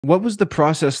What was the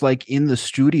process like in the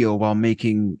studio while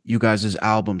making you guys'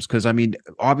 albums? Because I mean,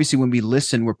 obviously, when we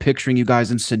listen, we're picturing you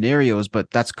guys in scenarios, but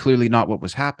that's clearly not what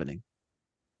was happening.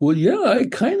 Well, yeah,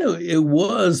 it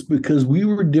was because we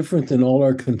were different than all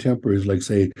our contemporaries, like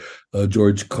say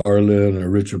George Carlin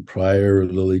or Richard Pryor or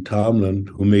Lily Tomlin,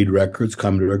 who made records,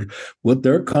 comedy records. What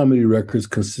their comedy records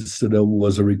consisted of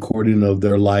was a recording of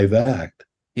their live act.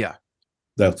 Yeah.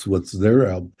 That's what's their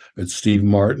album. It's Steve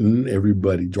Martin,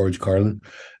 everybody, George Carlin,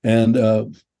 and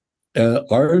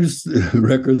ours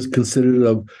records consisted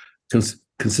of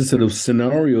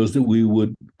scenarios that we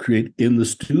would create in the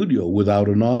studio without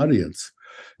an audience,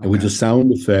 and with Okay. just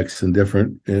sound effects and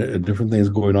different things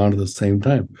going on at the same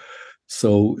time.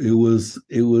 So it was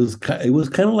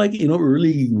kind of like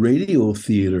early radio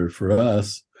theater for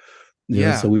us. So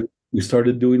Yeah. we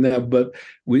started doing that, but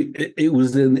it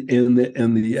was in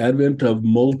the advent of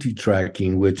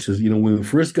multi-tracking, which is when we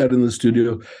first got in the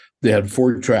studio, they had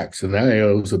four tracks, and that it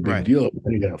was a big Right. deal.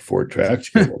 You got four tracks,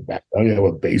 you got a background, you have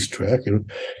a bass track,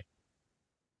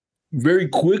 very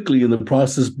quickly in the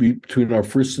process between our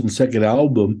first and second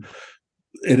album,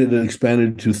 it had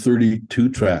expanded to 32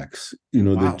 tracks, that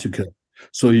Wow. you could,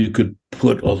 so you could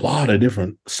put a lot of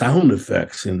different sound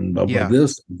effects and about Yeah.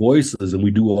 this voices, and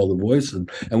we do all the voices,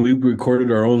 and we recorded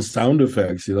our own sound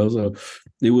effects, so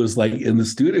it was like in the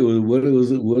studio, it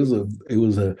was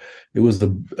a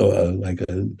like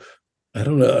a, I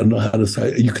don't know how to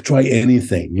say, you could try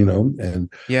anything,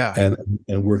 Yeah. and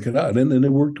and work it out, and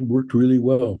it worked really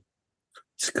well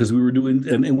because we were doing,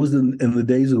 and it was in the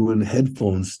days of when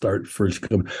headphones start first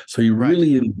coming. So you're Right.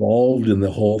 really involved in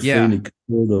the whole thing. Yeah. You could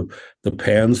hear the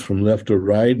pans from left to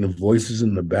right and the voices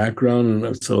in the background.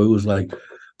 And so it was like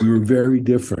we were very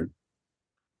different.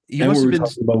 You And we must have were been,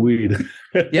 talking about weed.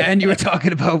 yeah. And you were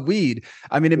talking about weed.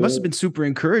 I mean, it must have been super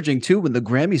encouraging too when the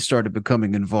Grammys started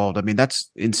becoming involved. I mean,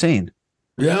 that's insane.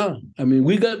 Yeah. I mean,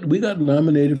 we got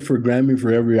nominated for a Grammy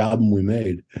for every album we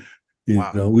made.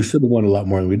 Wow. We should have won a lot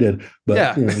more than we did, but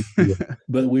Yeah.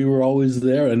 but we were always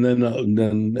there. And then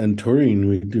and touring,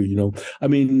 we do. I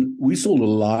mean, we sold a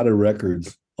lot of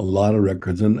records,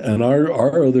 and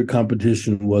our other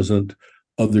competition wasn't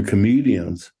other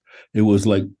comedians. It was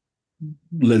like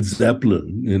Led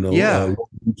Zeppelin, Yeah.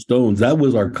 Rolling Stones. That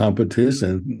was our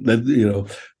competition. That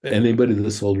anybody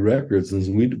that sold records,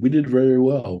 and we did very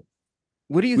well.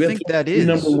 What do you We had think that three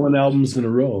number is? one albums in a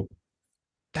row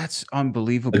That's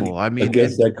unbelievable. I mean,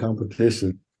 against that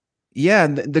competition. yeah.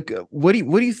 And what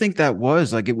do you think that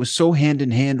was? Like, it was so hand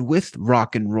in hand with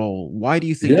rock and roll. Why do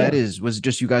you think that Yeah, is? Was it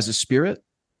just you guys' a spirit?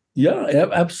 yeah,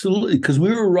 absolutely. Because we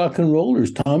were rock and rollers.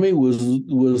 Tommy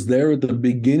was there at the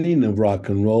beginning of rock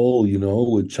and roll,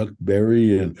 with Chuck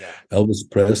Berry and Yeah. Elvis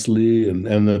Presley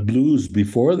and the blues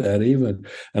before that even.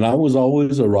 And I was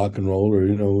always a rock and roller,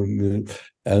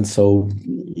 and so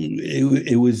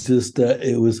it was just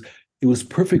it was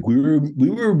perfect. We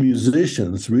were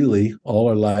musicians really all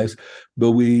our lives,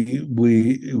 but we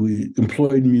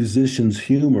employed musicians'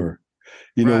 humor,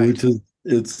 Right. which is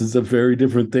it's a very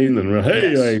different thing than,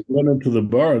 hey, Yes. I went up to the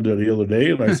bar the other day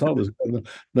and I saw this.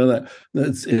 No,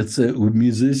 it's with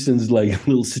musicians, like a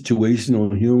little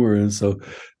situational humor, and so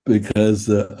because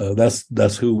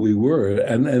that's who we were,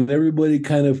 and everybody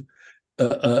kind of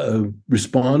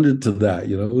responded to that.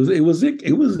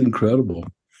 It was incredible.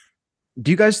 Do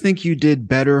you guys think you did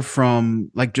better from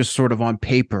like just sort of on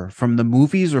paper from the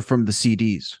movies or from the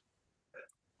CDs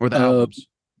or the Uh, albums?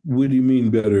 what do you mean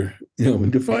better?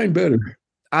 Define better.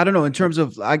 I don't know. In terms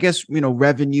of, I guess,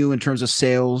 revenue, in terms of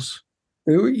sales.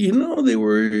 They were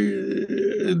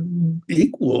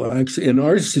equal. Actually, in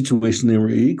our situation, they were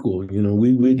equal.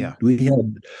 Yeah.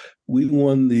 We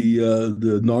won the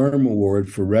NARM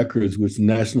Award for records, which is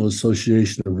National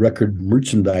Association of Record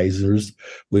Merchandisers,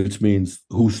 which means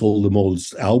who sold the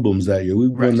most albums that year. We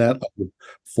won Right. that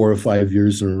 4 or 5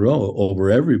 years in a row over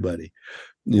everybody.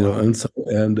 Wow.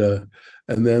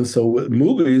 And then so with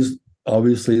movies,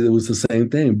 obviously it was the same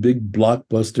thing, big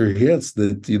blockbuster hits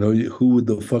that who would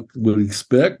the fuck would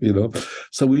expect,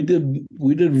 so we did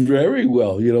very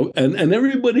well, and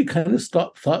everybody kind of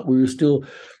thought we were still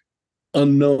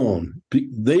unknown.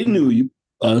 They knew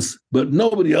us, but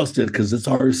nobody else did because it's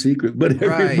our secret. But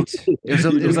everybody, Right. It you was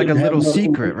don't like get a to have little number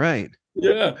secret, one. right?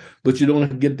 Yeah, but you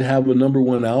don't get to have a number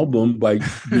one album by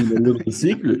being a little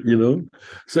secret.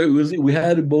 So we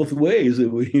had it both ways.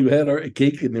 We had our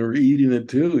cake and they were eating it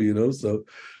too. So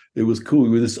it was cool. We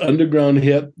were this underground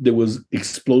hit that was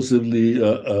explosively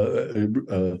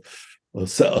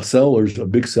sellers,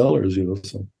 big sellers.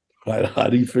 So how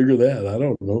do you figure that? I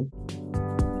don't know.